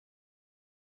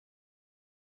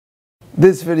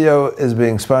This video is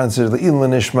being sponsored L'Ilun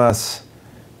Nishmas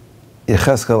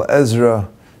Yecheskel Ezra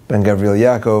ben Gavriel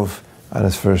Yaakov on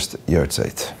his first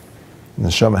yahrzeit. The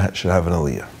Neshama should have an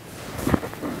aliyah.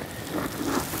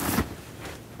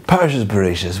 Parshat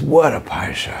Bereishit, what a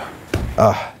parsha!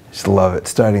 Just love it.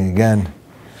 Starting again.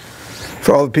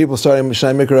 For all the people starting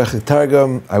Mishnah Mikrach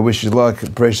Targum, I wish you luck.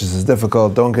 Bereishit is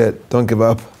difficult. Don't give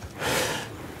up.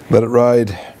 Let it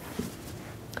ride.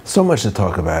 So much to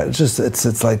talk about.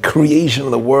 It's like creation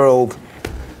of the world.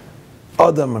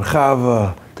 Adam and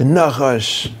Chava, the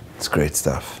Nachash. It's great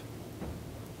stuff.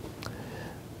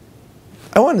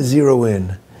 I want to zero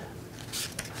in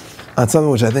on something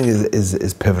which I think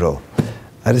is pivotal.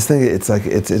 I just think it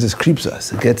just creeps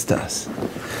us. It gets to us.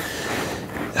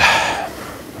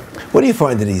 What do you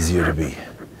find it easier to be?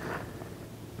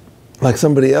 Like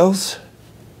somebody else,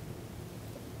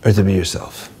 or to be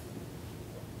yourself?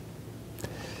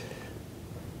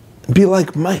 Be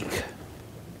like Mike.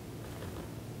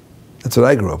 That's what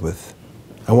I grew up with.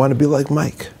 I want to be like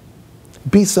Mike.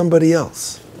 Be somebody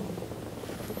else.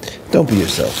 Don't be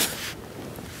yourself.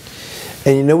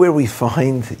 And you know where we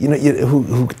find,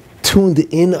 who tuned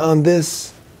in on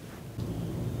this?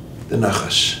 The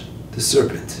Nachash, the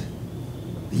serpent,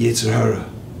 the Yetzer Hara.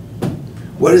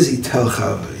 What does he tell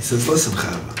Chava? He says, listen,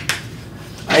 Chava,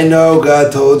 I know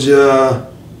God told you,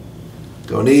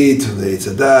 don't eat from the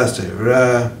Yetzer Das,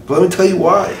 but let me tell you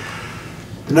why.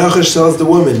 The Nachash tells the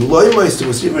woman, you're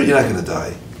not going to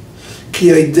die.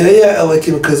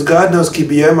 Because God knows the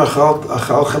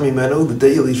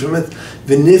day you leave from it,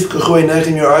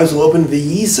 your eyes will open,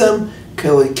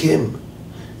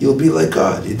 you'll be like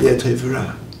God.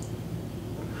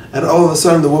 And all of a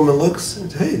sudden the woman looks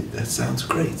and says, hey, that sounds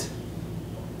great.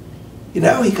 You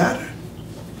know, he got her.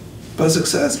 Pasuk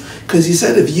says, because he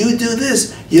said, if you do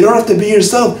this, you don't have to be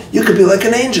yourself. You could be like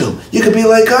an angel. You could be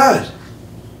like God.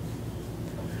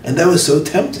 And that was so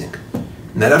tempting.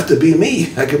 Not have to be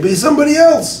me. I could be somebody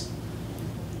else.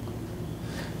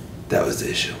 That was the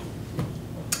issue.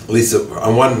 At least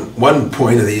on one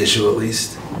point of the issue, at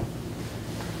least.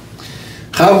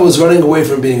 Chava was running away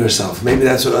from being herself. Maybe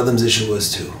that's what Adam's issue was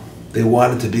too. They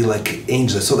wanted to be like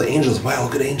angels. So the angels, wow,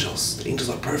 look at angels. The angels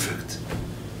are perfect.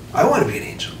 I want to be an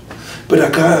angel. But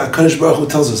HaKadosh Baruch Hu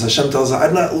tells us, Hashem tells us,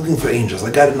 I'm not looking for angels.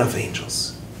 I got enough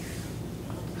angels.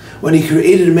 When he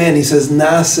created man, he says,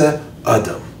 Nasa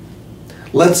Adam.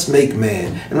 Let's make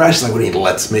man. And Rashi's like, what do you mean,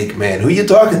 let's make man? Who are you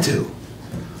talking to?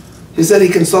 He said he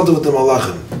consulted with the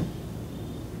Malachim.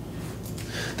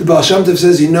 The Baal Shem Tov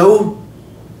says, you know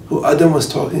who Hashem was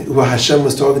talking to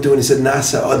when he said,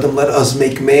 Nasa Adam, let us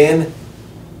make man?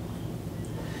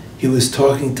 He was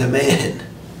talking to man.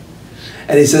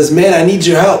 And he says, man, I need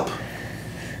your help.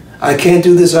 I can't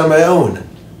do this on my own.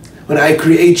 When I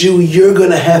create you, you're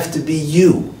going to have to be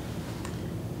you.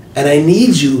 And I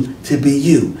need you to be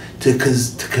you. To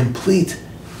complete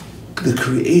the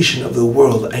creation of the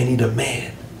world, I need a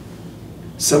man.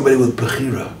 Somebody with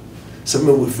bechira.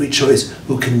 Someone with free choice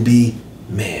who can be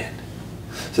man.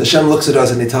 So Hashem looks at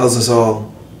us and he tells us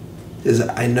all,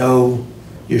 I know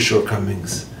your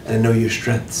shortcomings and I know your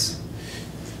strengths.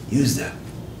 Use them.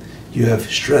 You have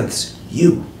strengths.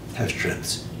 You have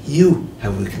strengths. You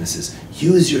have weaknesses.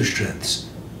 Use your strengths.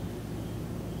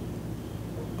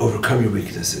 Overcome your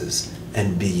weaknesses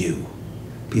and be you.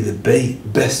 Be the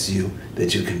best you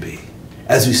that you can be.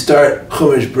 As we start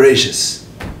Chumash Bereishit,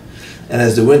 and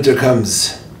as the winter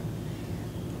comes,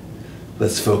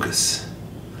 let's focus.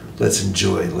 Let's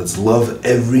enjoy. Let's love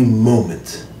every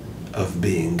moment of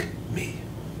being